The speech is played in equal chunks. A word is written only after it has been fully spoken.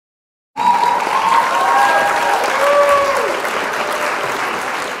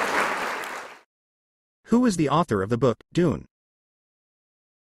Who is the author of the book, Dune?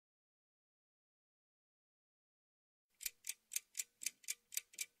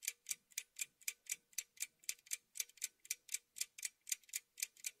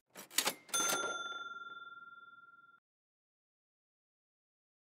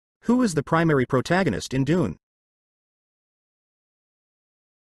 Who is the primary protagonist in Dune?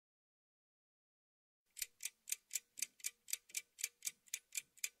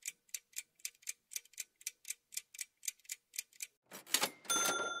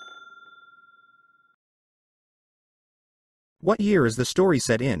 What year is the story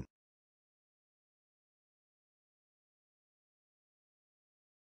set in?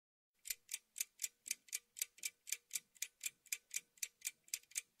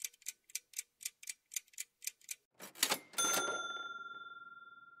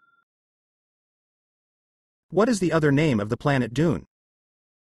 What is the other name of the planet Dune?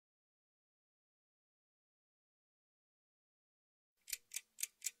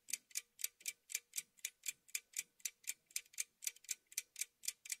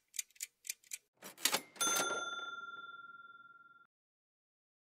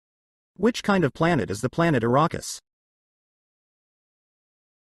 Which kind of planet is the planet Arrakis?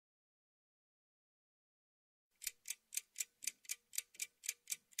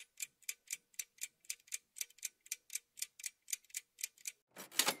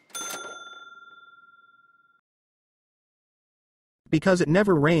 Because it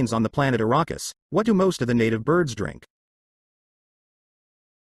never rains on the planet Arrakis, what do most of the native birds drink?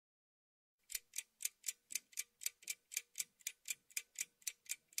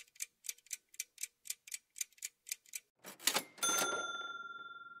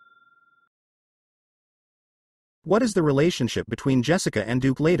 What is the relationship between Jessica and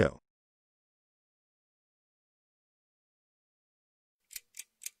Duke Leto?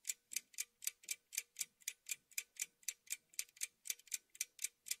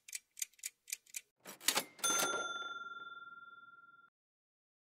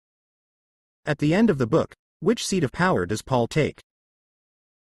 At the end of the book, which seat of power does Paul take?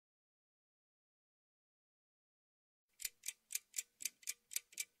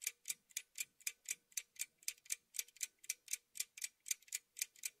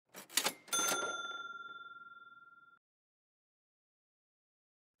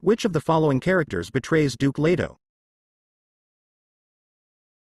 Which of the following characters betrays Duke Leto?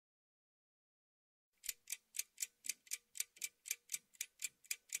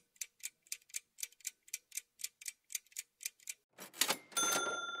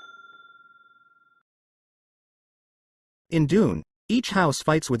 In Dune, each house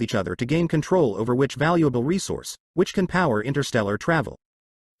fights with each other to gain control over which valuable resource, which can power interstellar travel.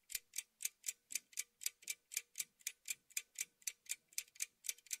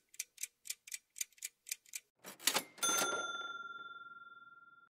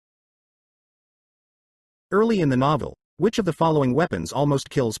 Early in the novel, which of the following weapons almost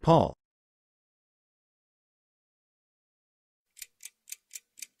kills Paul?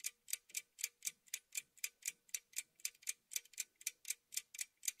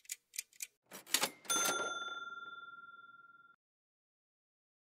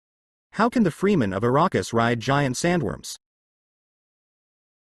 How can the freemen of Arrakis ride giant sandworms?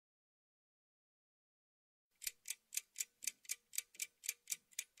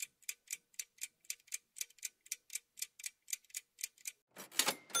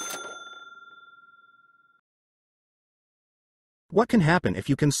 What can happen if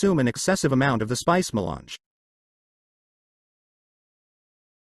you consume an excessive amount of the spice melange?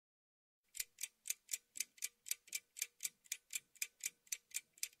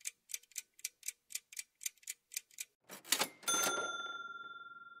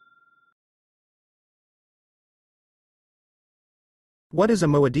 What is a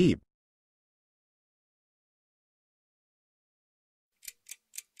Muad'Dib?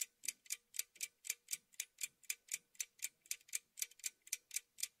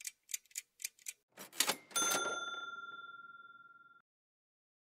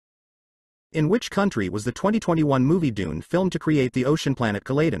 In which country was the 2021 movie Dune filmed to create the ocean planet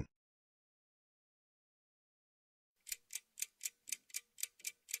Caladan?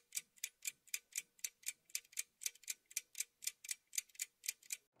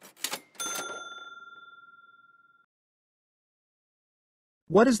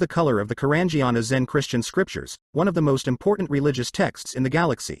 What is the color of the Karangiana Zen Christian scriptures, one of the most important religious texts in the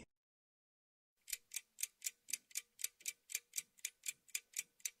galaxy?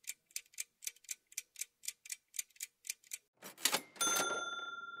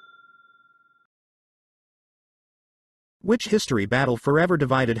 Which history battle forever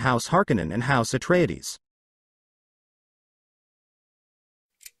divided House Harkonnen and House Atreides?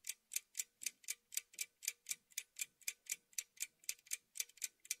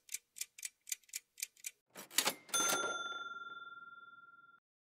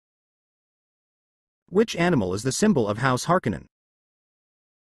 Which animal is the symbol of House Harkonnen?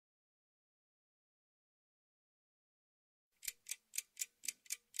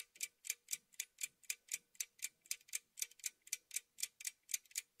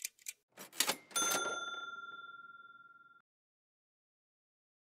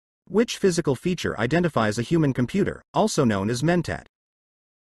 Which physical feature identifies a human computer, also known as mentat?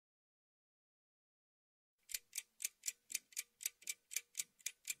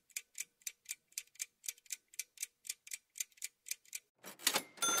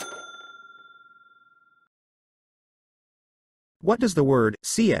 What does the word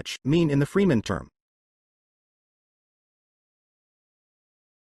sietch mean in the Freeman term?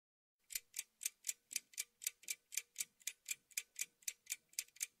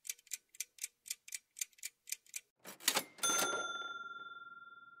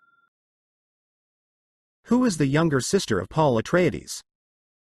 Who is the younger sister of Paul Atreides?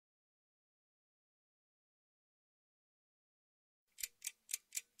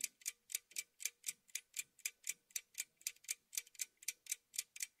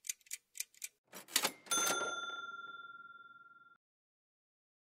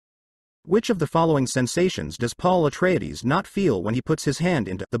 Which of the following sensations does Paul Atreides not feel when he puts his hand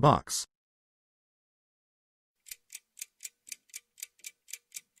into the box?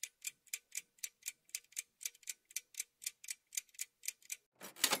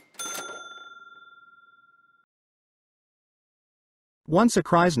 Once a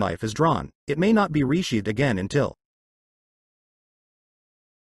crysknife is drawn, it may not be resheathed again until.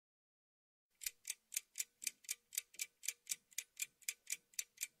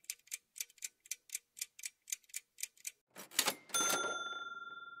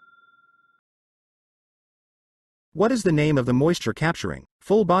 What is the name of the moisture-capturing,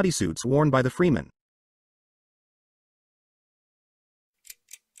 full bodysuits worn by the Freeman?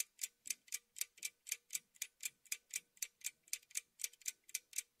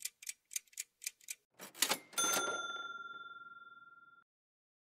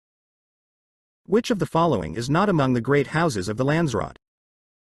 Which of the following is not among the great houses of the Landsraad?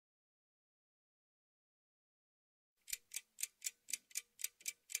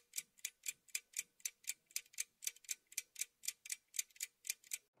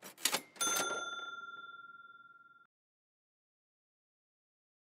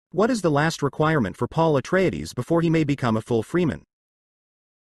 What is the last requirement for Paul Atreides before he may become a full Freeman?